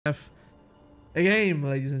have a game,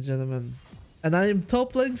 ladies and gentlemen. And I am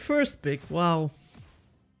top lane first pick. Wow.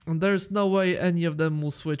 And there's no way any of them will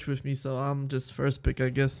switch with me, so I'm just first pick, I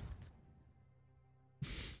guess.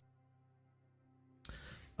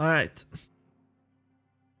 Alright.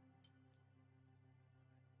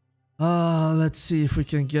 Let's see if we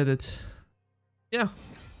can get it. Yeah.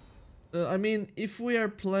 I mean, if we are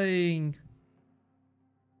playing...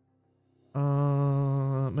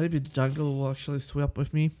 maybe jungle will actually swap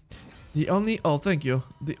with me. The only... Oh, thank you.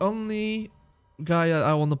 The only guy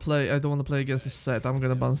I want to play, I don't want to play against is Seth. I'm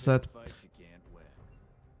gonna ban Seth.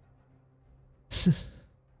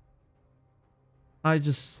 I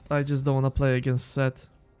just don't want to play against Seth.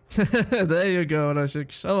 There you go,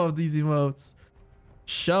 Rashik. Show off these emotes.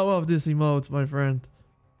 Show off these emotes, my friend.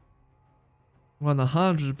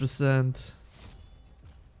 100%.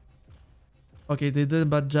 Okay, they didn't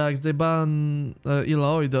ban Jax. They ban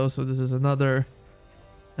Eloy though, so this is another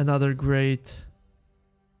great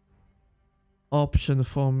option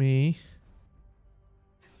for me.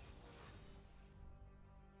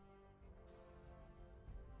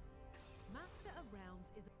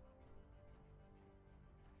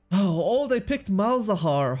 Oh, they picked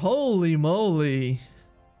Malzahar. Holy moly.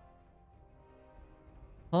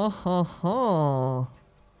 Ha ha ha.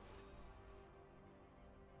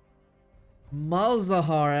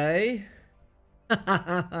 Malzahar, eh?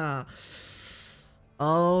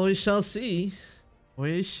 Oh, we shall see.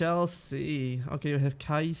 We shall see. Okay, we have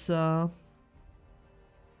Kaisa.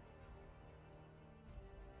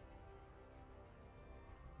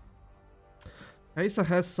 Kaisa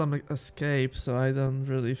has some escape, so I don't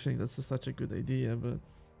really think that's such a good idea, but...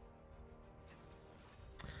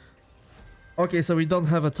 Okay, so we don't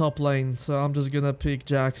have a top lane, so I'm just gonna pick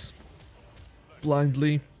Jax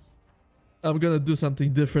blindly. I'm gonna do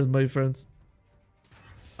something different, my friends.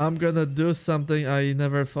 I'm gonna do something I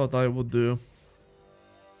never thought I would do.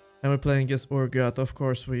 And we're playing against Urgot, of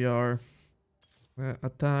course we are.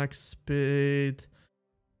 Attack, speed.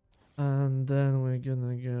 And then we're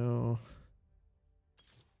gonna go...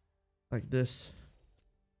 like this.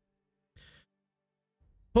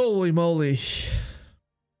 Holy moly.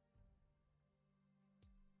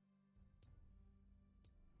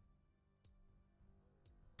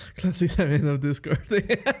 Classic admin of Discord.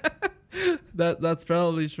 That's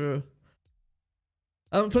probably true.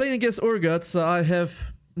 I'm playing against Urgot, so I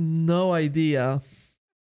have no idea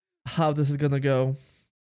how this is gonna go.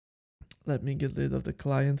 Let me get rid of the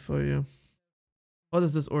client for you. What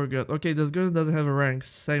is this Urgot? Okay, this girl doesn't have a rank,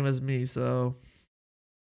 same as me, so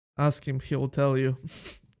ask him, he will tell you.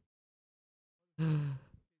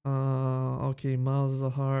 Okay,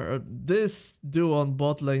 Malzahar. This duo on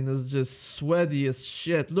bot lane is just sweaty as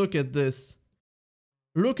shit. Look at this.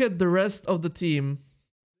 Look at the rest of the team.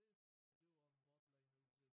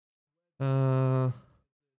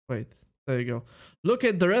 Wait, there you go. Look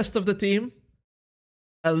at the rest of the team.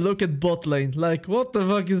 And look at bot lane. Like, what the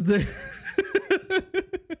fuck is this?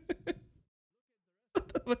 What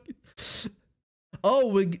the fuck is... Oh,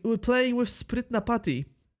 we're playing with Spritna Patty.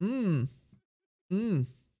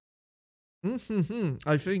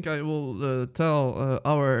 I think I will tell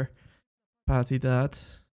our Patty that.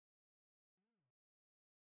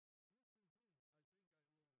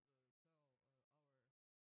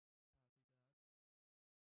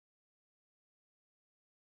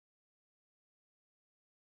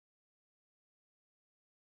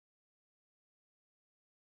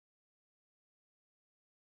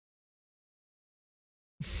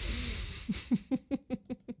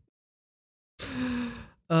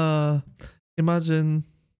 Imagine.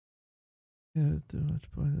 Yeah, too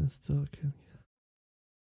much point and still can.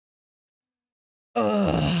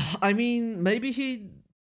 I mean, maybe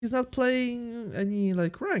he's not playing any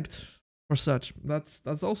like ranked or such.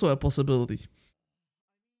 That's also a possibility.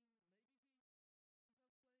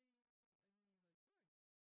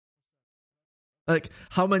 Like,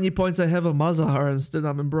 how many points I have on Malzahar and still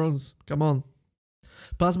I'm in bronze? Come on.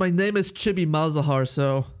 Plus, my name is Chibi Malzahar,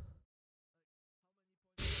 so...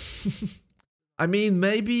 I mean,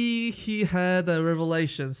 maybe he had a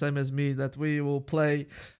revelation, same as me, that we will play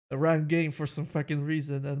a ranked game for some fucking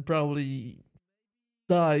reason and probably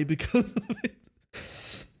die because of it.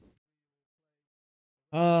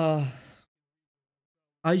 I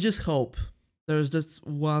just hope. There's just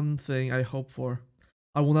one thing I hope for.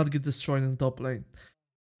 I will not get destroyed in top lane.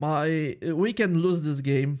 We can lose this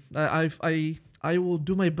game. I will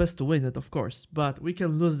do my best to win it, of course, but we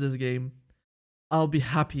can lose this game. I'll be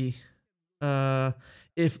happy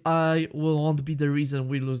if I won't be the reason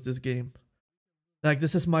we lose this game. Like,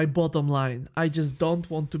 this is my bottom line. I just don't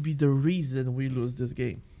want to be the reason we lose this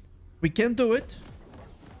game. We can do it.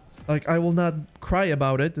 Like, I will not cry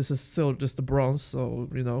about it. This is still just a bronze, so,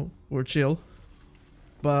 you know, we're chill.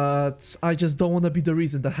 But I just don't want to be the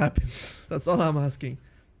reason that happens. That's all I'm asking.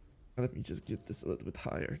 Let me just get this a little bit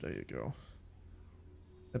higher. There you go.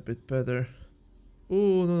 A bit better.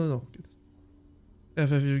 Oh, no. Good.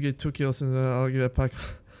 If you get 2 kills, and I'll give a pack.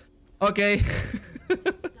 Okay.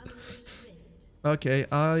 Okay,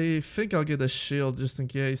 I think I'll get a shield just in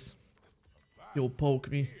case. You'll poke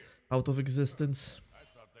me out of existence.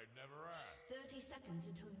 30 seconds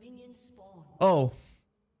until minions spawn. Oh,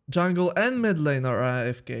 jungle and mid lane are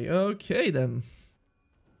AFK. Okay then.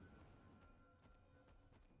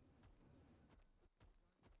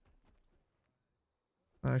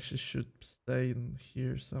 I actually should stay in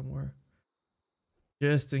here somewhere.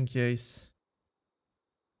 Just in case.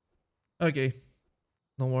 Okay.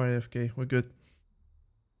 No more AFK. We're good.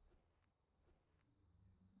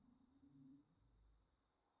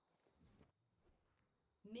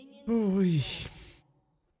 Ooh.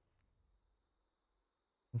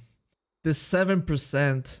 This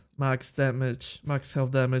 7% max damage, max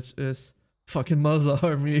health damage is fucking Mazza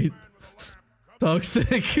army.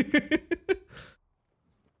 Toxic.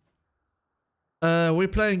 We're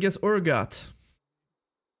playing against Urgot.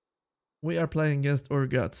 We are playing against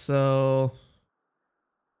Urgot, so...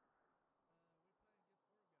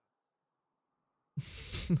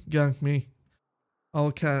 Gank me.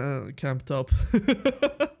 I'll camp top.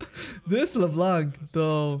 This LeBlanc,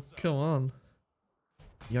 though. Come on.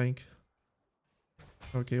 Yoink.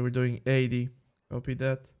 Okay, we're doing 80. Copy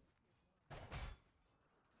that.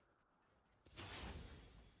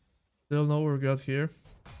 Still no Urgot here.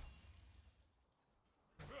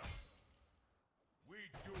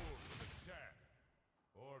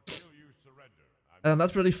 And I'm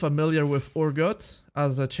not really familiar with Urgot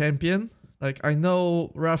as a champion. Like, I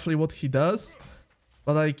know roughly what he does,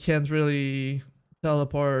 but I can't really tell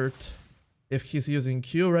apart if he's using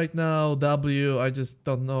Q right now, W, I just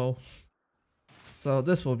don't know. So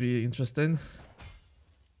this will be interesting.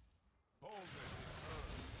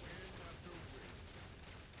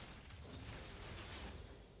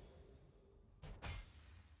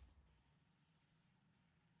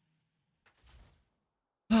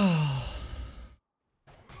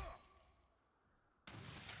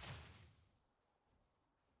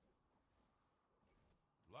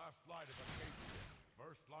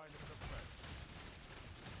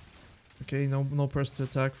 Okay, no press to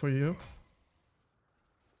attack for you.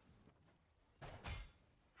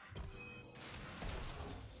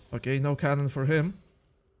 Okay, no cannon for him.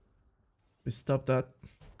 We stop that.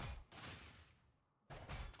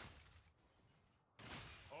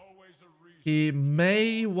 He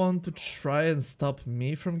may want to try and stop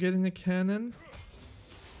me from getting a cannon.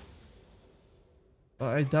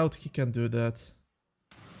 But I doubt he can do that.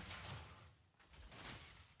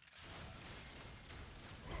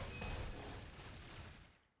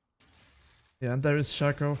 Yeah, and there is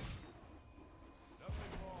Shaco.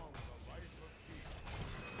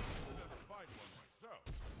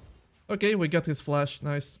 Okay, we got his flash.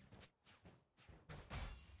 Nice.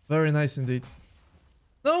 Very nice indeed.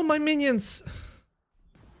 No, my minions!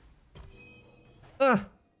 Ah!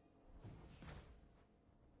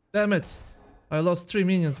 Damn it. I lost 3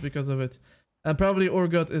 minions because of it. And probably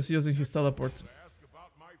Urgot is using his teleport.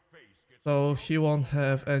 So he won't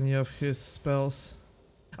have any of his spells.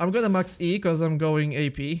 I'm gonna max E because I'm going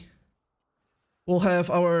AP. We'll have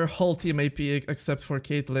our whole team AP except for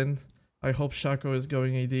Caitlyn. I hope Shaco is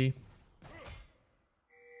going AD.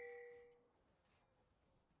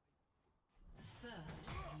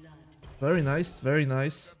 Very nice, very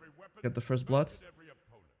nice. Get the first blood.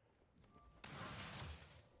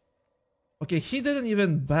 Okay, he didn't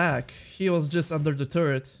even back. He was just under the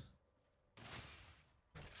turret.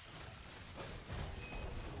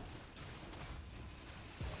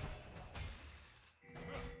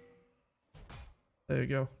 There you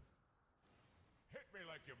go. Hit me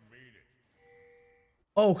like you mean it.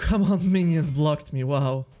 Oh, come on, minions blocked me.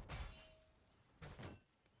 Wow.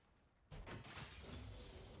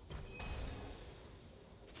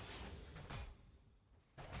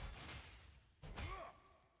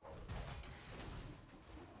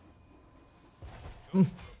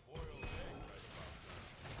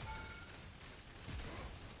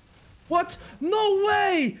 What? No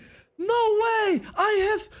way! No way!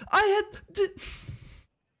 I had...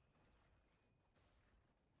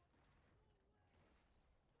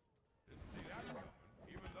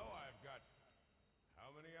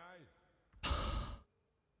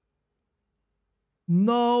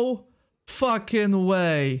 No fucking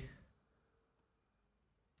way.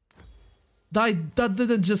 That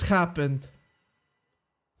didn't just happen.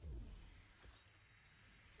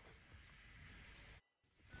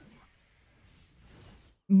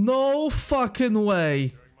 No fucking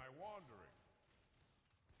way.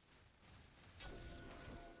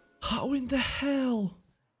 How in the hell?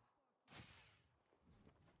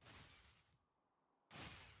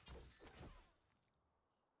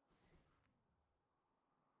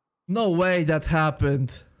 No way that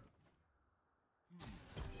happened.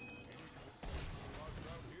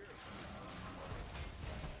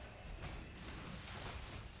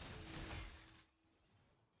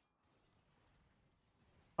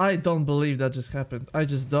 I don't believe that just happened. I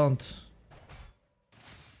just don't.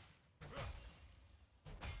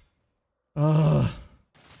 Ugh.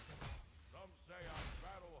 Some say I'm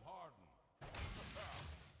battle hardened.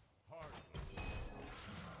 Hardened.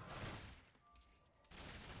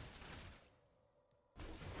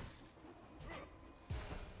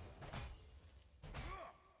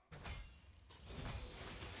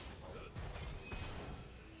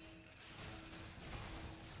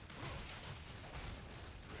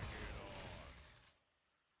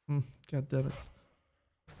 God damn it.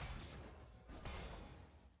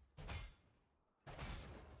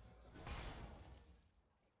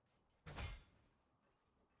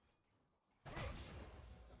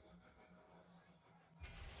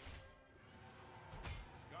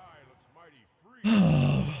 Sky looks mighty free.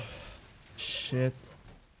 Shit.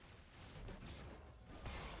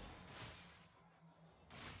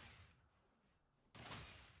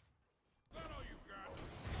 That all you got?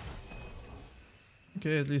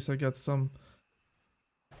 Okay, at least I got some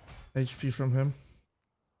HP from him.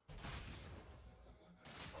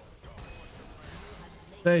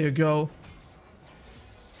 There you go.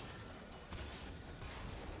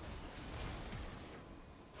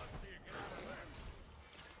 Let's see you get out of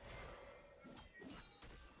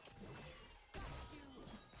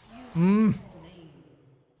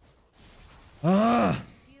there. Ah!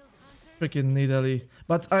 Freaking Nidalee.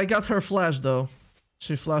 But I got her flash though.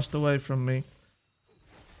 She flashed away from me.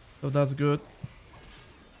 So that's good.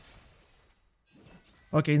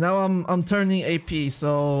 Okay, now I'm turning AP,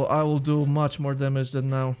 so I will do much more damage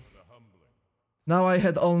than now. Now I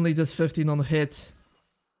had only this 15 on hit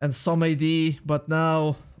and some AD, but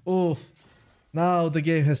now, oh, now the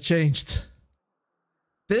game has changed.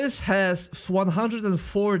 This has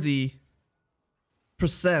 140%.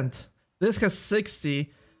 This has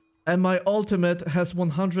 60, and my ultimate has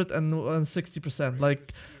 160%.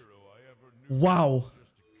 Like, wow.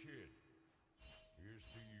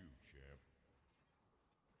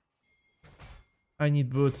 I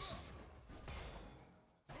need boots.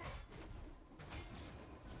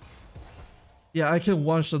 Yeah, I can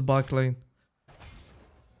one-shot bot lane.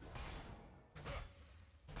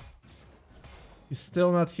 He's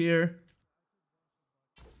still not here.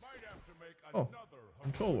 Oh,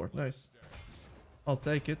 control ward, nice. I'll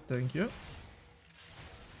take it, thank you.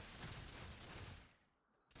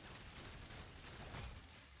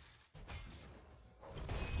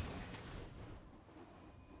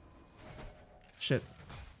 Shit.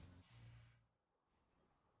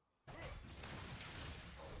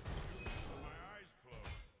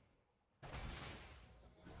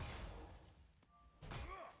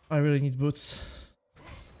 I really need boots.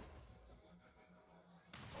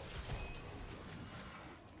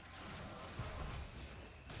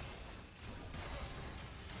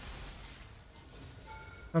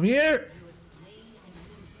 I'm here!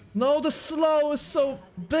 No, the slow is so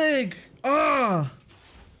big! Ah!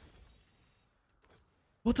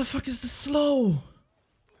 What the fuck is the slow?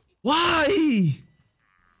 Why?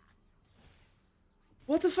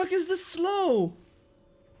 What the fuck is the slow?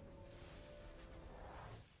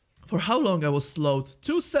 For how long I was slowed?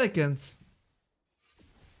 2 seconds.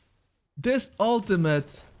 This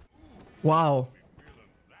ultimate. Wow.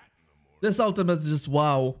 This ultimate is just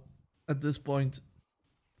wow. At this point.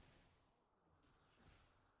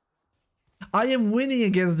 I am winning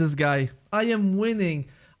against this guy. I am winning.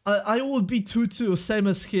 I will be 2-2, same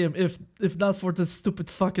as him, if not for this stupid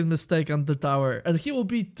fucking mistake on the tower. And he will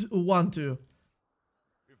be 1-2.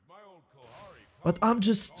 But I'm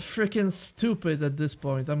just freaking stupid at this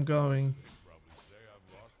point. I'm going.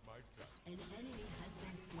 An enemy has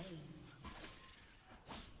been slain.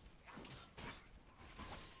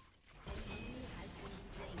 An enemy has been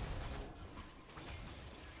slain.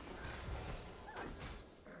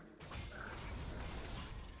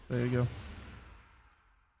 There you go.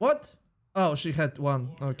 What? Oh, she had one.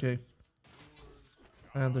 Okay.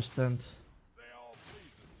 I understand. They all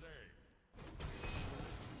bleed the same.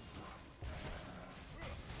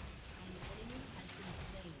 An enemy has been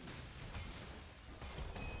slain.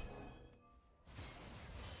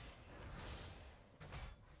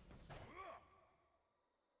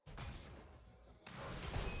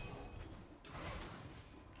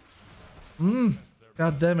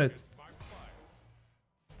 God damn it.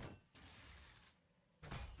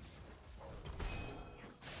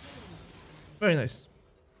 Very nice.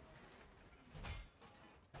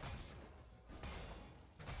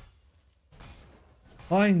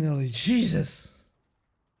 Finally, Jesus.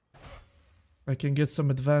 I can get some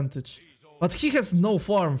advantage. But he has no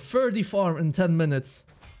farm. 30 farm in 10 minutes.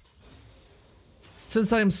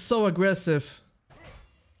 Since I am so aggressive,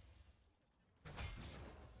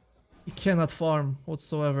 he cannot farm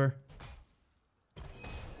whatsoever.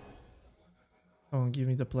 Come on, give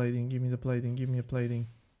me the plating, give me the plating, give me a plating.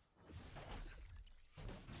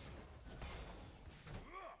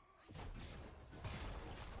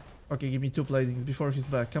 Okay, give me 2 platings before he's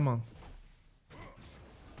back, come on.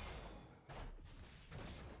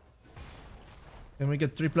 Can we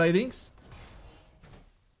get 3 platings?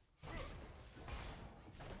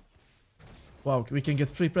 Wow, we can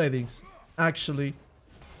get 3 platings. Actually.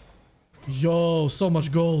 Yo, so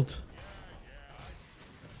much gold.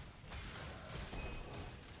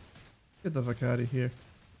 Get the fuck out of here.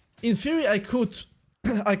 In theory, I could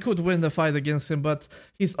I could win the fight against him, but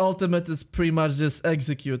his ultimate is pretty much just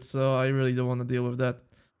execute, so I really don't want to deal with that.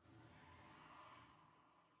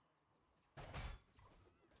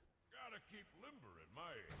 Gotta keep limber in my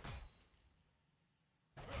age.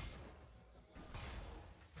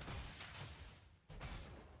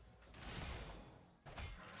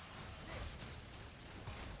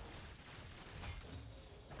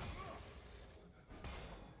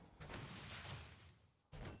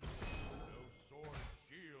 No sword and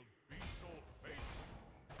shield beats old faithful.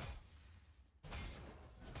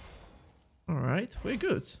 Alright, we're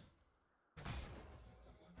good.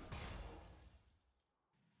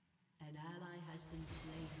 An ally has been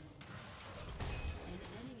slain. An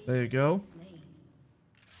enemy There you has go. been slain.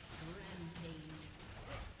 Rampage.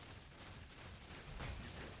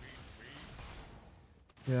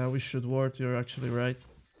 Yeah, we should ward, you're actually right.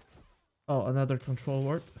 Oh, another control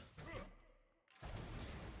ward.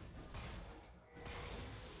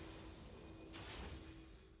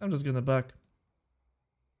 I'm just gonna back.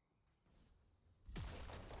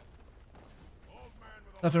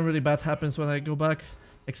 Nothing really bad happens when I go back,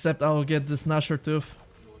 except I'll get this Gnasher Tooth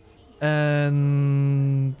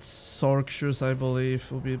and Sork Shoes, I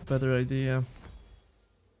believe, will be a better idea.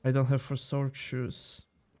 I don't have for Sork Shoes.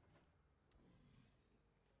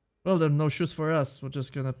 Well, there are no shoes for us. We're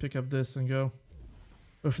just gonna pick up this and go.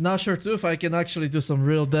 With Gnasher Tooth, I can actually do some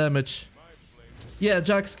real damage. Yeah,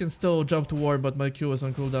 Jax can still jump to war, but my Q is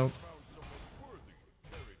on cooldown.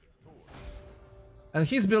 And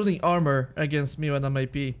he's building armor against me when I'm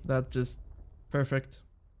AP. That's just perfect.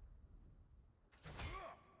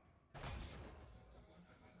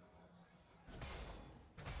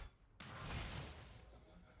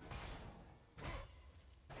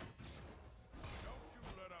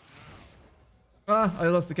 Ah, I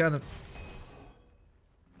lost the cannon.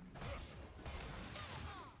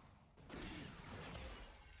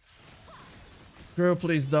 Girl,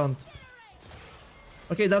 please don't.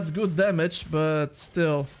 Okay, that's good damage, but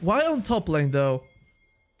still. Why on top lane, though?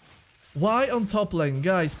 Why on top lane?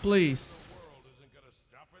 Guys, please. The world isn't gonna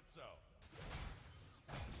stop itself.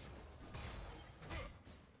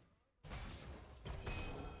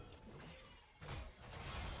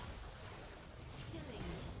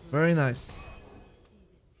 Very nice.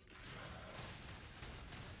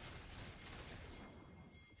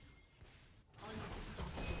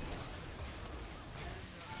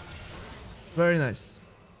 Very nice.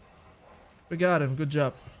 We got him. Good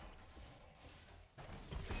job.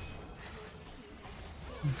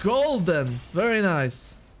 Golden. Very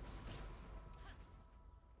nice.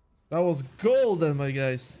 That was golden, my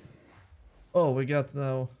guys. Oh, we got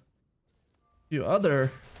now a few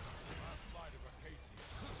other.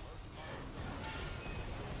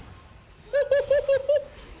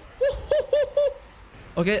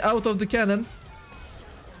 Okay, out of the cannon.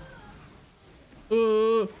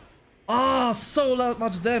 Ah, so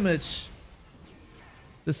much damage.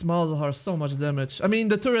 This Malzahar, so much damage. I mean,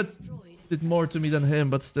 the turret did more to me than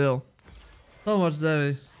him, but still. So much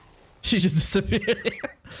damage. She just disappeared.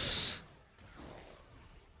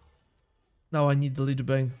 Now I need the Lich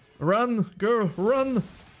Bane. Run, girl, run.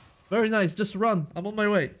 Very nice, just run. I'm on my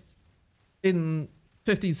way. In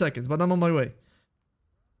 15 seconds, but I'm on my way.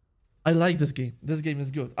 I like this game. This game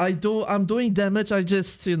is good. I'm doing damage. I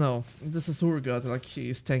just, you know, this is Urgot. Like, he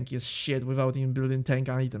is tanky as shit without even building tank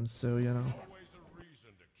items. So, you know. Always a reason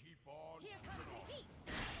to keep on keeping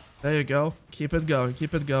on. There you go. Keep it going.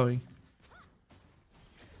 Keep it going.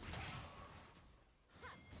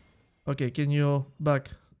 Okay, can you back?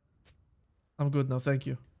 I'm good now. Thank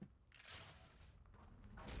you.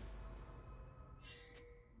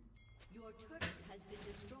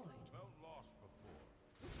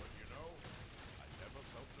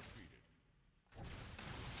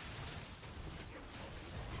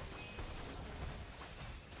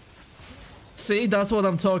 See, that's what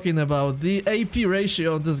I'm talking about. The AP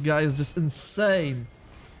ratio on this guy is just insane.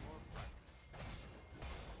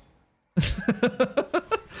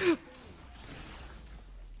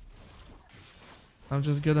 I'm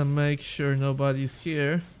just gonna make sure nobody's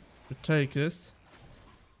here to take this.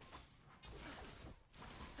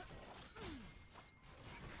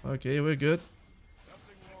 Okay, we're good.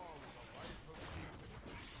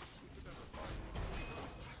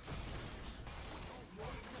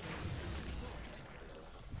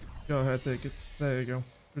 Go ahead, take it. There you go.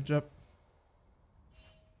 Good job.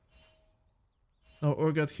 No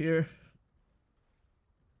Urgot here.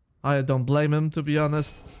 I don't blame him, to be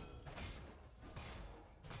honest.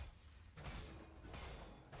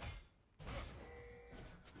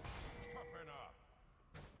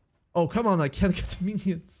 Oh, come on, I can't get the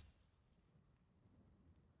minions.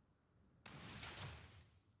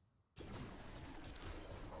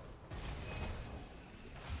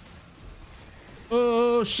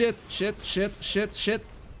 Oh, shit, shit, shit, shit, shit.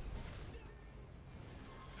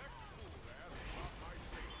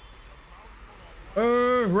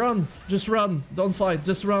 Run. Just run. Don't fight,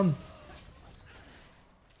 just run.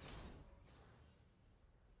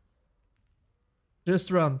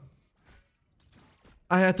 Just run.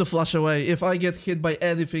 I had to flash away. If I get hit by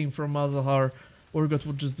anything from Malzahar, Urgot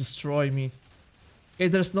would just destroy me. Okay,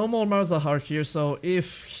 there's no more Malzahar here, so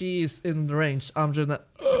if he's in range, I'm gonna...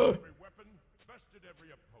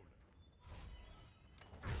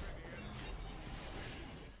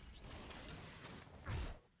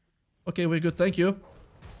 Okay, we're good, thank you.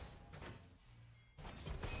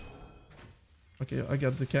 Okay, I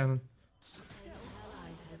got the cannon.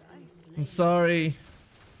 I'm sorry.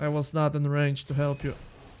 I was not in range to help you.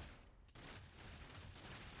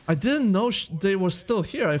 I didn't know they were still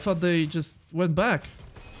here. I thought they just went back.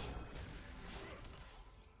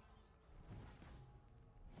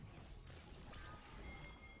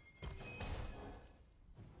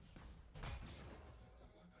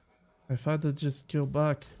 I thought they just go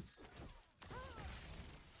back.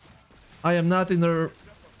 I am not in the...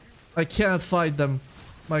 I cannot fight them.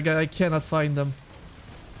 My guy, I cannot find them.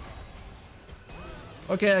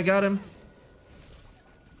 Okay, I got him.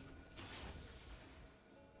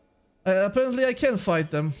 Apparently I can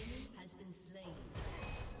fight them.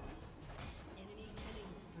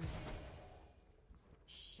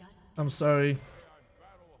 I'm sorry.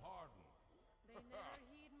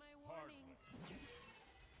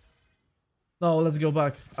 No, let's go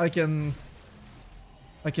back. I can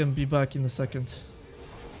be back in a second.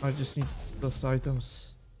 I just need those items.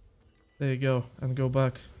 There you go, and go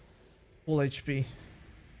back. Full HP.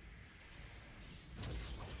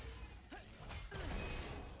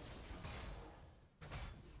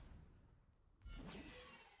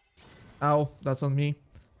 Ow, that's on me.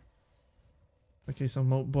 Okay, some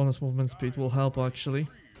bonus movement speed will help actually.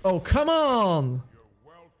 Oh, come on!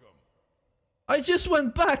 I just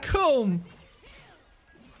went back home!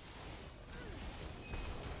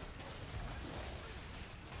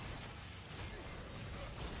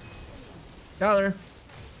 Got her.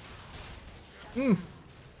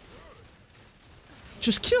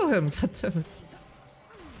 Just kill him, god damn it.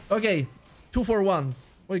 Okay, 2 for 1.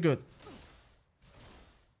 We're good.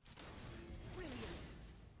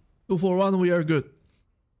 2 for 1, we are good.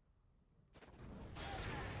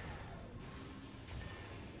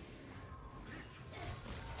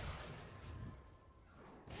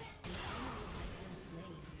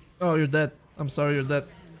 Oh, you're dead. I'm sorry, you're dead.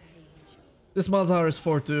 This Malzahar is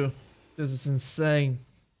 4-2. This is insane.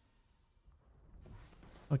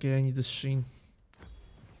 Okay, I need this Sheen.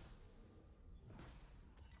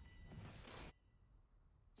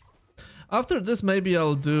 After this, maybe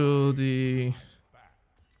I'll do the...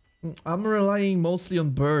 I'm relying mostly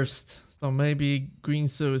on burst, so maybe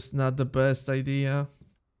Greensu is not the best idea.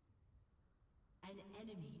 An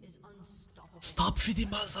enemy is unstoppable. Stop feeding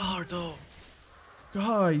Malzahar though!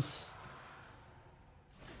 Guys!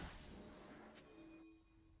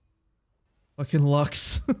 Fucking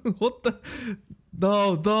Lux. What the?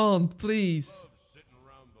 No, don't, please. Sitting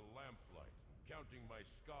around the lamplight, counting my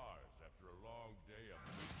scars after a long day of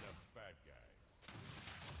beating up bad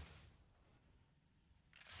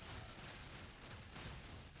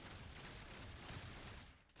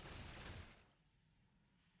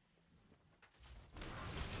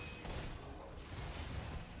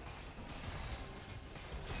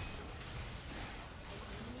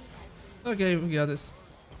guys. Okay, we got this.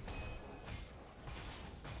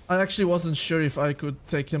 I actually wasn't sure if I could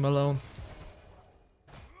take him alone.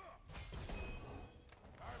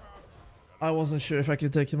 I wasn't sure if I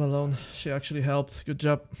could take him alone. She actually helped. Good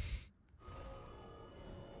job.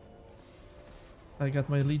 I got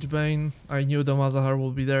my Leech Bane. I knew the Malzahar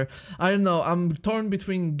will be there. I don't know. I'm torn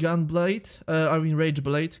between Gunblade. I mean Rage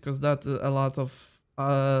Blade, because that a lot of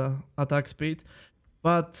attack speed.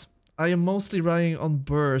 But I am mostly relying on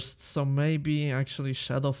burst, so maybe actually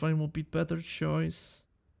Shadow Flame will be better choice.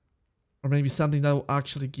 Or maybe something that will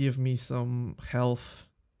actually give me some health.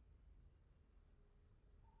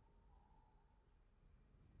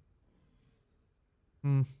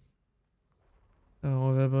 Oh,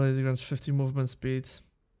 ability grants 50 movement speed.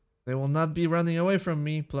 They will not be running away from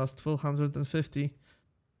me, plus 1250.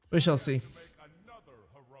 We shall see.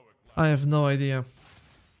 I have no idea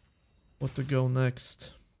what to go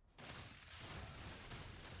next.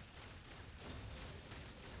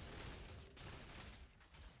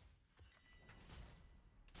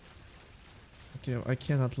 Okay, I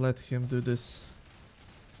cannot let him do this.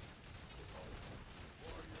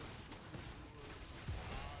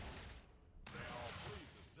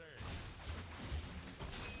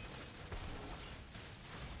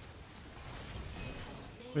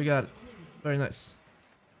 We got it. Very nice.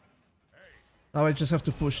 Now I just have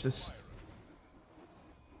to push this.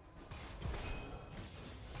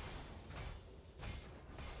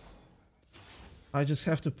 I just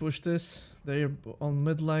have to push this. They're on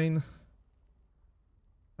mid lane.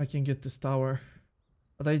 I can get this tower.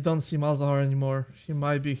 But I don't see Malzahar anymore. He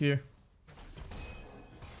might be here.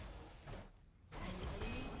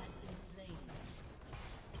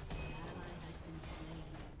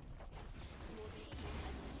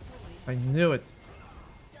 I knew it.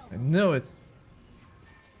 I knew it.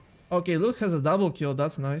 Okay, Luke has a double kill.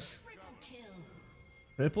 That's nice.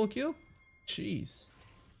 Triple kill? Jeez.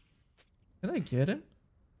 Can I get him?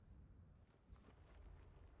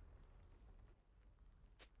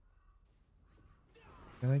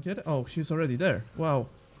 Can I get it? Oh, she's already there. Wow.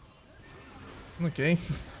 Okay.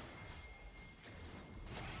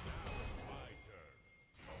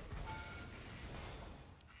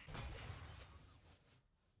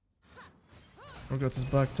 Forgot his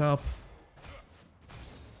back top.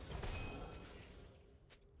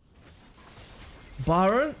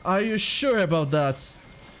 Baron? Are you sure about that?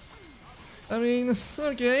 I mean,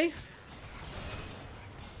 okay.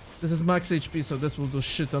 This is max HP, so this will do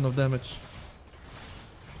shit ton of damage.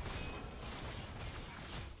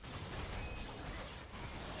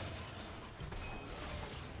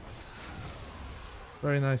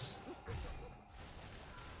 Very nice.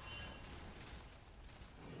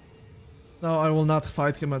 No, I will not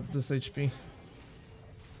fight him at this HP.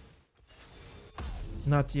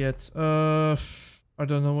 Not yet. I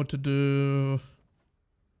don't know what to do.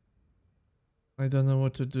 I don't know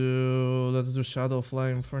what to do. Let's do Shadow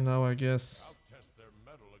Flame for now, I guess. I'll test their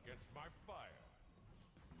metal against my fire.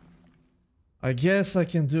 I guess I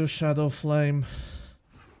can do Shadow Flame.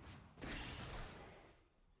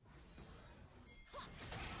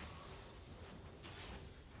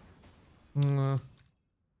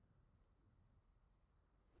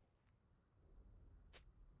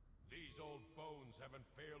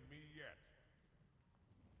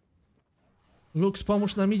 Lux,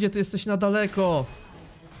 pomóż nam idzie, ty jesteś na daleko.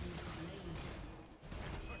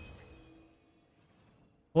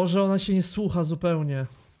 Boże, ona się nie słucha zupełnie.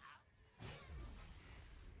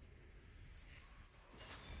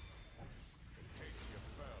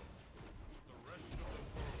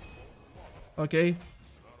 Okej.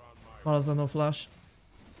 Malza no flash.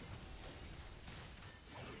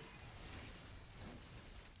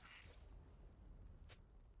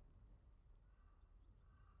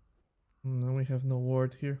 No, we have no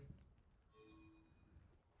ward here.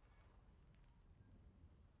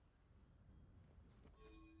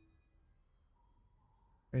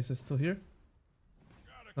 Is it still here?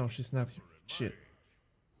 No, she's not here. Shit.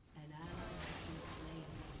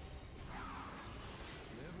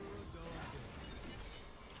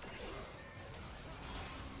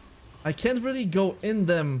 I can't really go in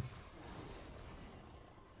them.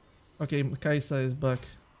 Okay, Kaisa is back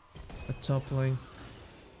at top lane.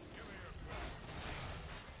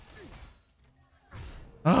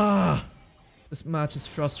 Ah! This match is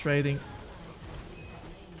frustrating.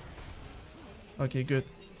 Okay, good.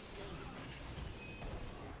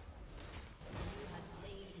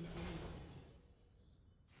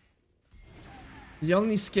 The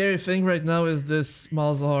only scary thing right now is this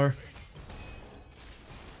Malzahar.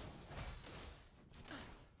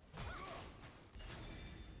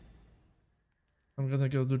 I'm gonna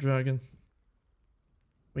go do dragon.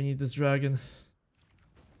 We need this dragon.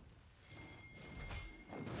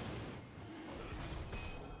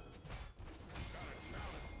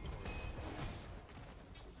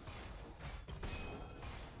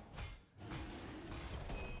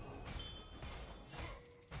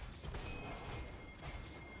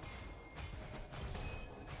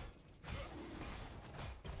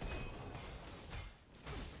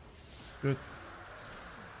 Good.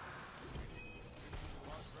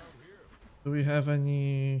 Do we have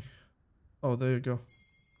any... Oh, there you go.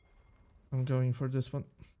 I'm going for this one.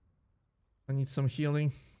 I need some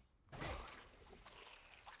healing.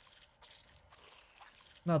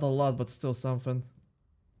 Not a lot, but still something.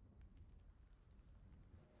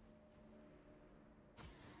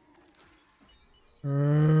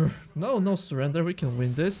 No, no surrender. We can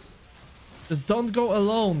win this. Just don't go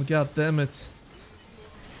alone. God damn it.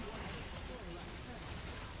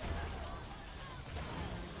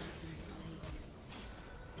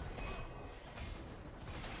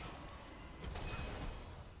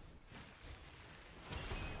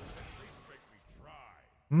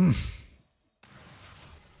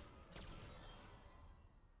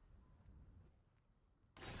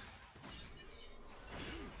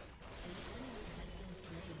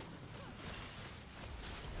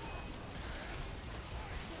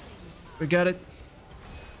 We got it.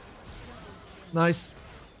 Nice.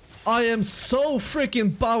 I am so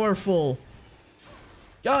freaking powerful.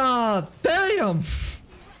 God damn.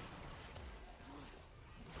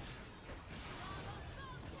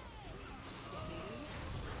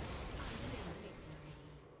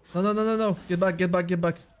 No, no, no, no, no. Get back, get back, get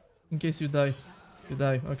back. In case you die. You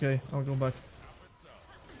die. Okay, I'll go back.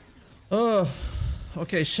 Oh,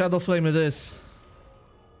 okay, Shadow Flame it is.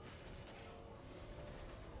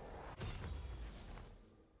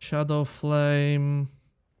 Shadow Flame.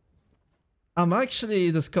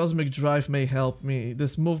 Actually, this Cosmic Drive may help me.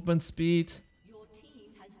 This movement speed,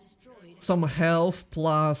 some health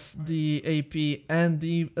plus the AP and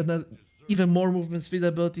the even more movement speed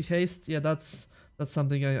ability haste. Yeah, that's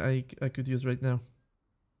something I could use right now.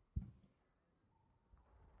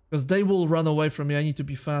 Because they will run away from me. I need to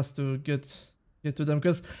be fast to get to them.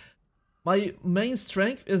 Because my main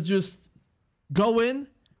strength is just go in,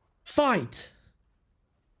 fight,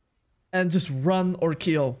 and just run or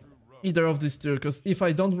kill. Either of these two. Because if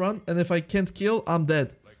I don't run and if I can't kill, I'm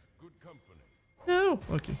dead. No.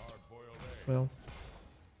 Okay. Well.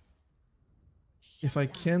 If I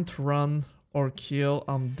can't run or kill,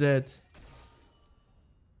 I'm dead.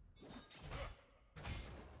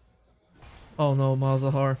 Oh no,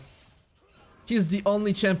 Malzahar. He's the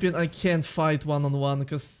only champion I can't fight one-on-one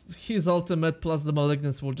because his ultimate plus the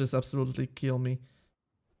malignance will just absolutely kill me.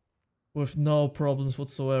 With no problems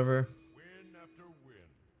whatsoever.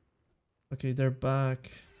 Okay, they're back.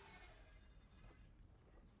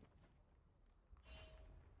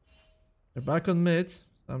 They're back on mid.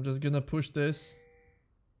 I'm just gonna push this.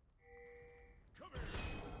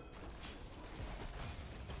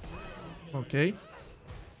 Okay.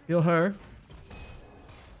 Heal her.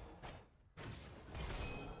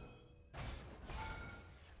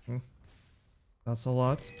 That's a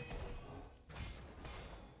lot.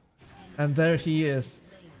 And there he is.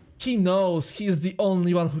 He knows he's the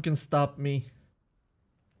only one who can stop me.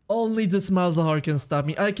 Only this Malzahar can stop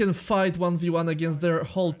me. I can fight 1v1 against their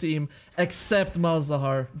whole team except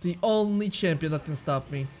Malzahar. The only champion that can stop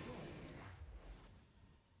me.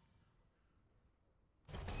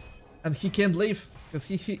 And he can't leave.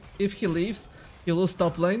 Because if he leaves, he'll lose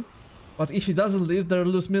top lane. But if he doesn't leave, they'll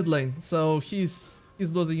lose mid lane. So he's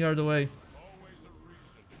losing either way.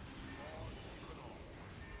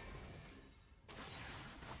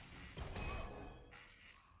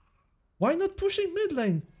 Why not pushing mid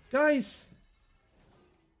lane? Guys!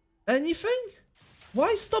 Anything?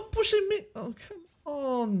 Why stop pushing mid? Oh, come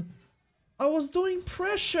on! I was doing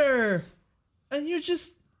pressure! And you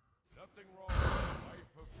just...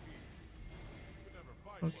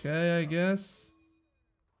 Okay, I guess.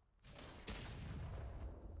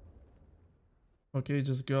 Okay,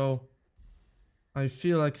 just go. I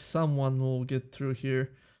feel like someone will get through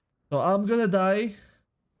here. So I'm gonna die.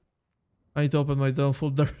 I need to open my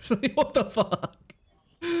downfall directly. What the fuck?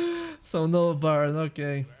 So no Baron,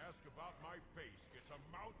 okay.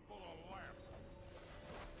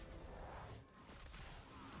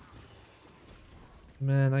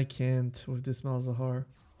 Man, I can't with this Malzahar.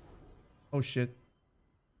 Oh shit.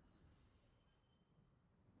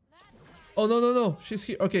 Oh no no no, she's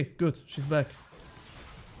here. Okay, good, she's back.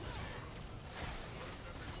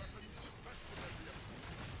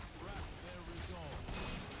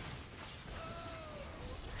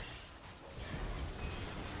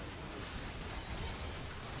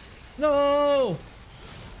 No!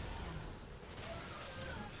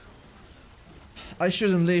 I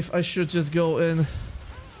shouldn't leave. I should just go in.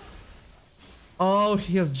 Oh,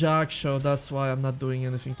 he has Jack Show. That's why I'm not doing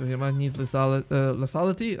anything to him. I need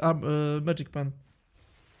lethality. Magic Pen.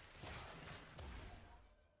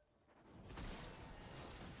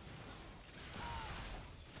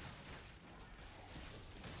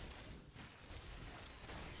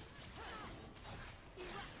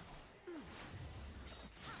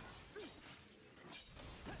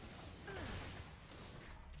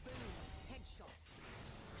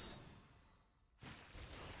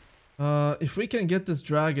 If we can get this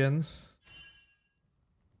dragon.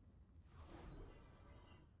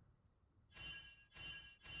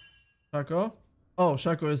 Shaco? Oh,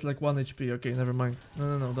 Shaco is like 1 HP. Okay, never mind.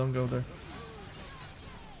 No, don't go there.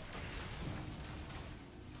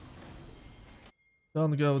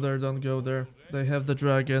 Don't go there, don't go there. They have the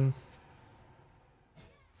dragon.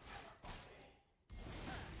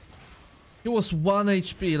 He was 1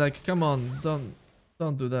 HP, like, come on,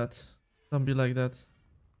 don't do that. Don't be like that.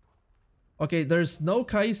 Okay, there's no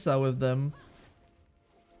Kaisa with them.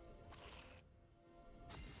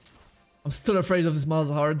 I'm still afraid of this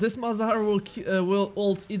Malzahar. This Malzahar will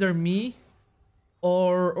ult either me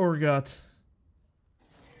or Urgot.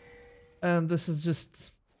 And this is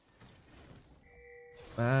just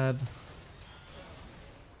bad.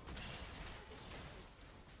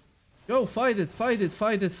 Go, fight it, fight it,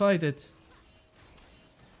 fight it, fight it.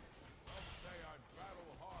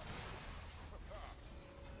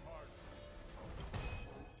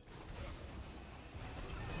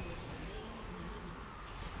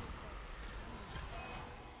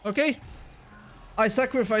 Okay, I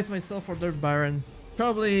sacrificed myself for their Baron.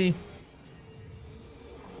 Probably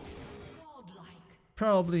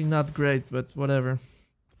not great, but whatever.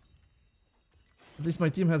 At least my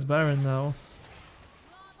team has Baron now.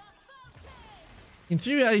 In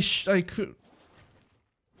theory, I could.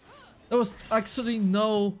 There was actually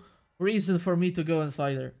no reason for me to go and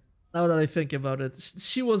fight her. Now that I think about it,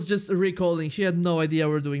 she was just recalling. She had no idea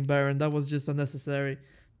we're doing Baron. That was just unnecessary.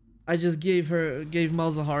 I just gave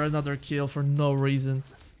Malzahar another kill for no reason.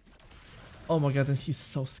 Oh my god, and he's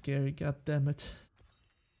so scary, god damn it.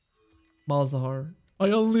 Malzahar.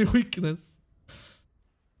 My only weakness.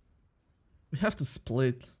 We have to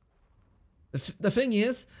split. The thing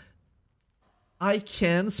is, I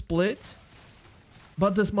can split,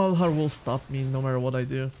 but this Malzahar will stop me no matter what I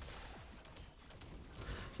do.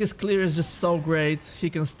 His clear is just so great.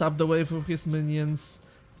 He can stop the wave of his minions.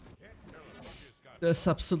 There's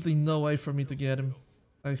absolutely no way for me to get him.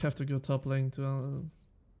 I have to go top lane to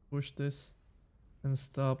push this and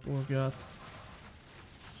stop Urgot.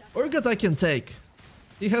 Urgot I can take.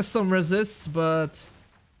 He has some resists, but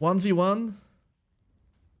 1v1,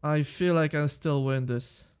 I feel like I still win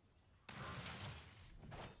this.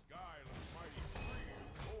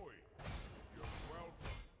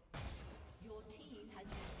 Your team has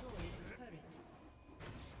destroyed a turret.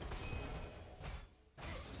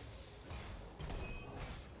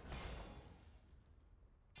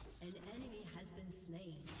 An enemy has been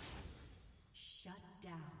slain. Shut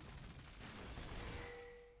down.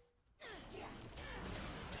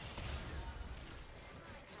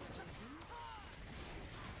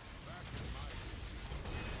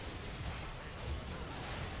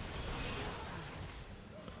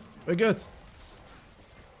 We're good.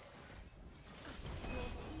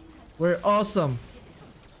 We're awesome.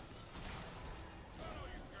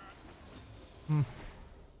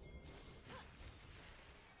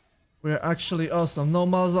 We're actually awesome. No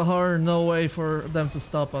Malzahar, no way for them to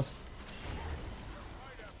stop us.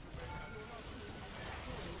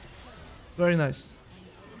 Very nice.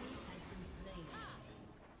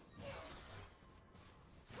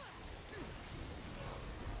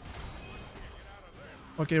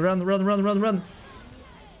 Okay, run, run, run, run, run.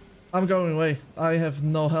 I'm going away. I have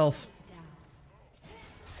no health.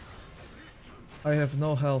 I have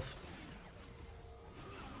no health.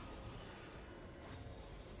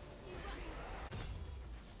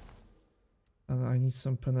 And I need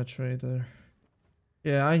some penetrator.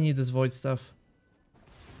 Yeah, I need this void stuff.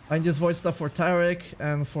 I need this void stuff for Tarek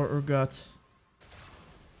and for Urgot.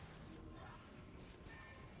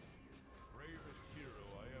 Bravest hero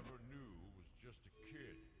I ever knew was just a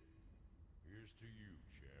kid. Here's to you,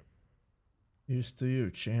 champ. Here's to you,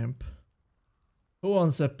 champ. Who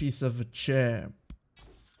wants a piece of a champ?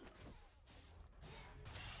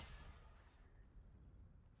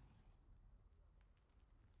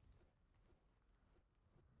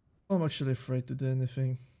 I'm actually afraid to do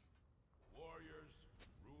anything. Warriors,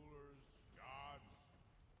 rulers, gods,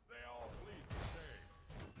 they all bleed the same.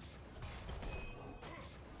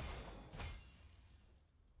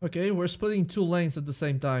 Okay, we're splitting 2 lanes at the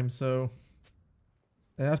same time, so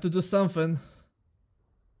I have to do something.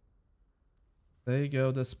 There you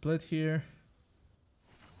go, the split here.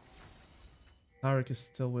 Tarek is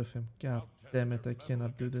still with him. God damn it, I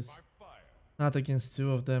cannot do this. Not against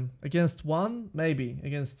 2 of them. Against 1? Maybe.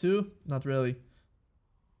 Against 2? Not really.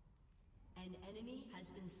 An enemy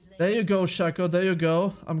has been slain. There you go, Shaco, there you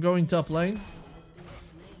go. I'm going top lane. Has been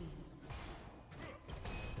slain.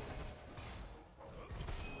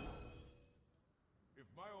 If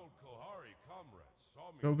my old Kalahari comrades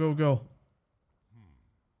saw me, Go, go, go.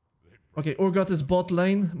 they'd Okay, Urgot is bot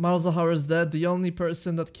lane. Malzahar is dead. The only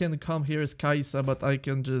person that can come here is Kaisa, but I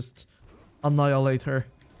can just annihilate her.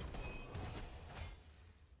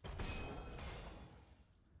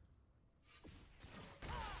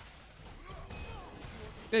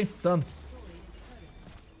 Okay, done.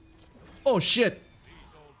 Oh shit! These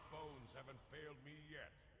old bones haven't failed me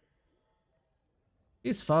yet.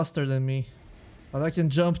 He's faster than me. But I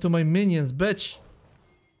can jump to my minions, bitch!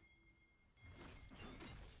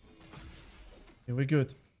 Okay, we're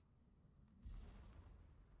good.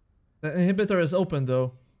 The inhibitor is open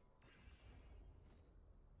though.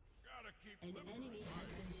 Gotta keep An enemy has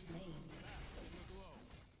been slain.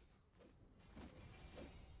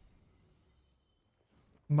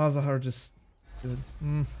 Malzahar just... Good.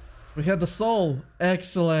 We had the soul!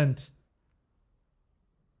 Excellent!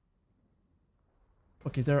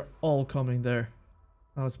 Okay, they're all coming there.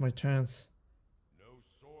 Now it's my chance. no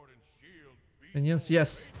sword and shield beat Minions,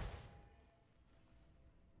 yes.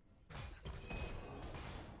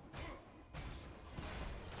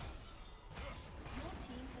 Your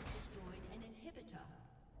team has destroyed an inhibitor.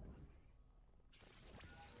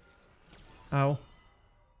 Ow.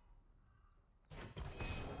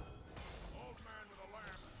 old man with a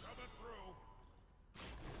lamp coming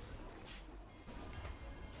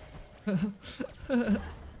through.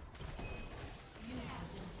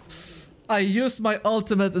 I used my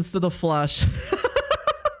ultimate instead of flash.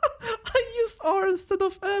 I used R instead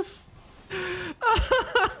of F.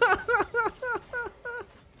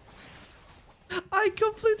 I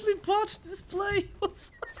completely botched this play.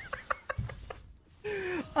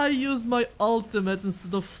 I used my ultimate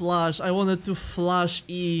instead of flash. I wanted to flash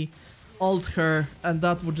E, ult her, and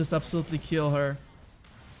that would just absolutely kill her.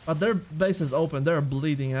 But their base is open. They're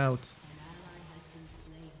bleeding out. An ally has been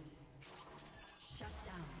slain. Shut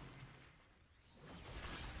down.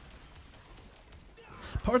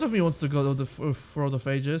 Part of me wants to go to the Throat of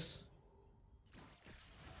Ages.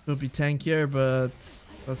 It would be tankier, but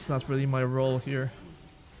that's not really my role here.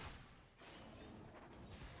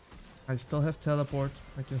 I still have teleport.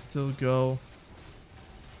 I can still go.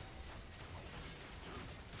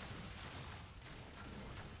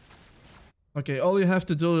 Okay, all you have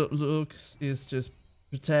to do, Lux, is just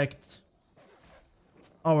protect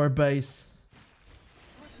our base.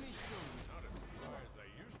 Not as dry as I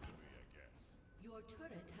used to be, I guess. Your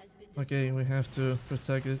turret has been destroyed. Okay, we have to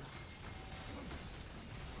protect it.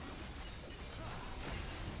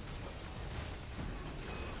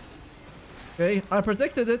 Okay, I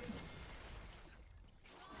protected it.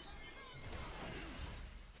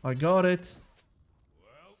 I got it.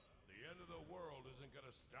 Well, the end of the world isn't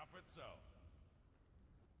gonna stop itself.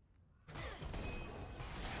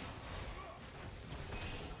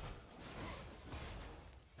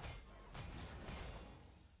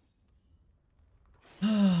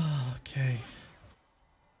 Okay.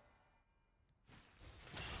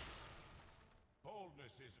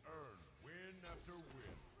 Boldness is earned win after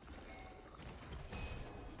win.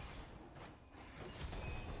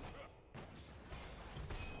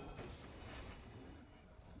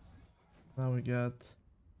 Now we got...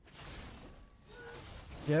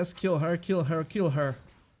 Yes, kill her, kill her, kill her.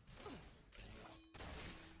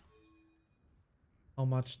 How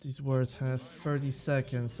much these words have? 30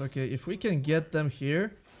 seconds. Okay, if we can get them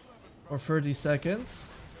here for 30 seconds,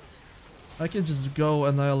 I can just go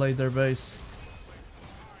annihilate their base.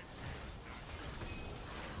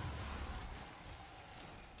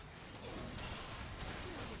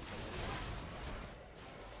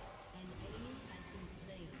 An enemy has been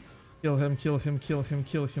slain. Kill him, kill him, kill him,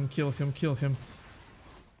 kill him, kill him, kill him.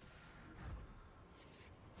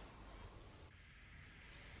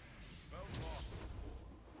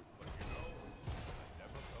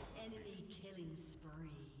 Enemy killing spree.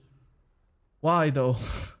 Why though?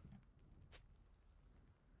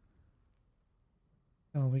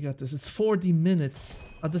 Oh, we got this. It's 40 minutes.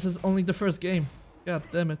 This is only the first game. God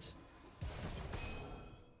damn it.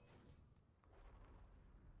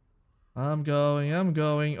 I'm going.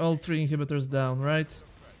 All 3 inhibitors down, right?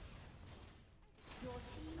 Your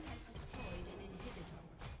team has destroyed an inhibitor.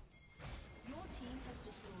 Your team has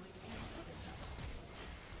destroyed an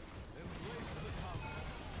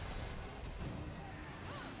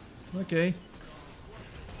inhibitor. Okay.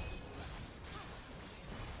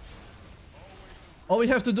 All we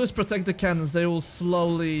have to do is protect the cannons. They will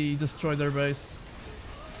slowly destroy their base.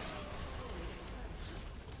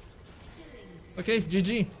 Okay,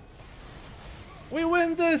 GG. We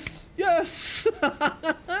win this! Yes!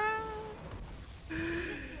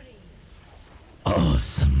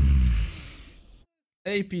 Awesome.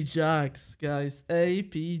 AP Jax, guys.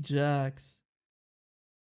 AP Jax.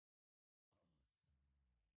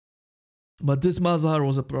 But this Malzahar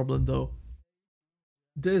was a problem though.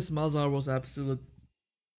 This Malzahar was absolute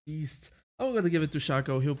beast. I'm gonna give it to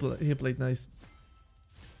Shaco. He played nice.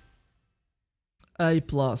 A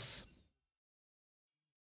plus.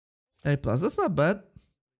 A plus. That's not bad.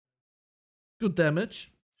 Good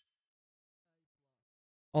damage.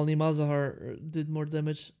 Only Malzahar did more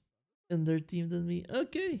damage in their team than me.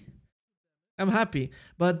 Okay. I'm happy.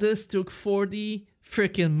 But this took 40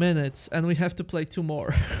 freaking minutes and we have to play 2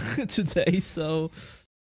 more today, so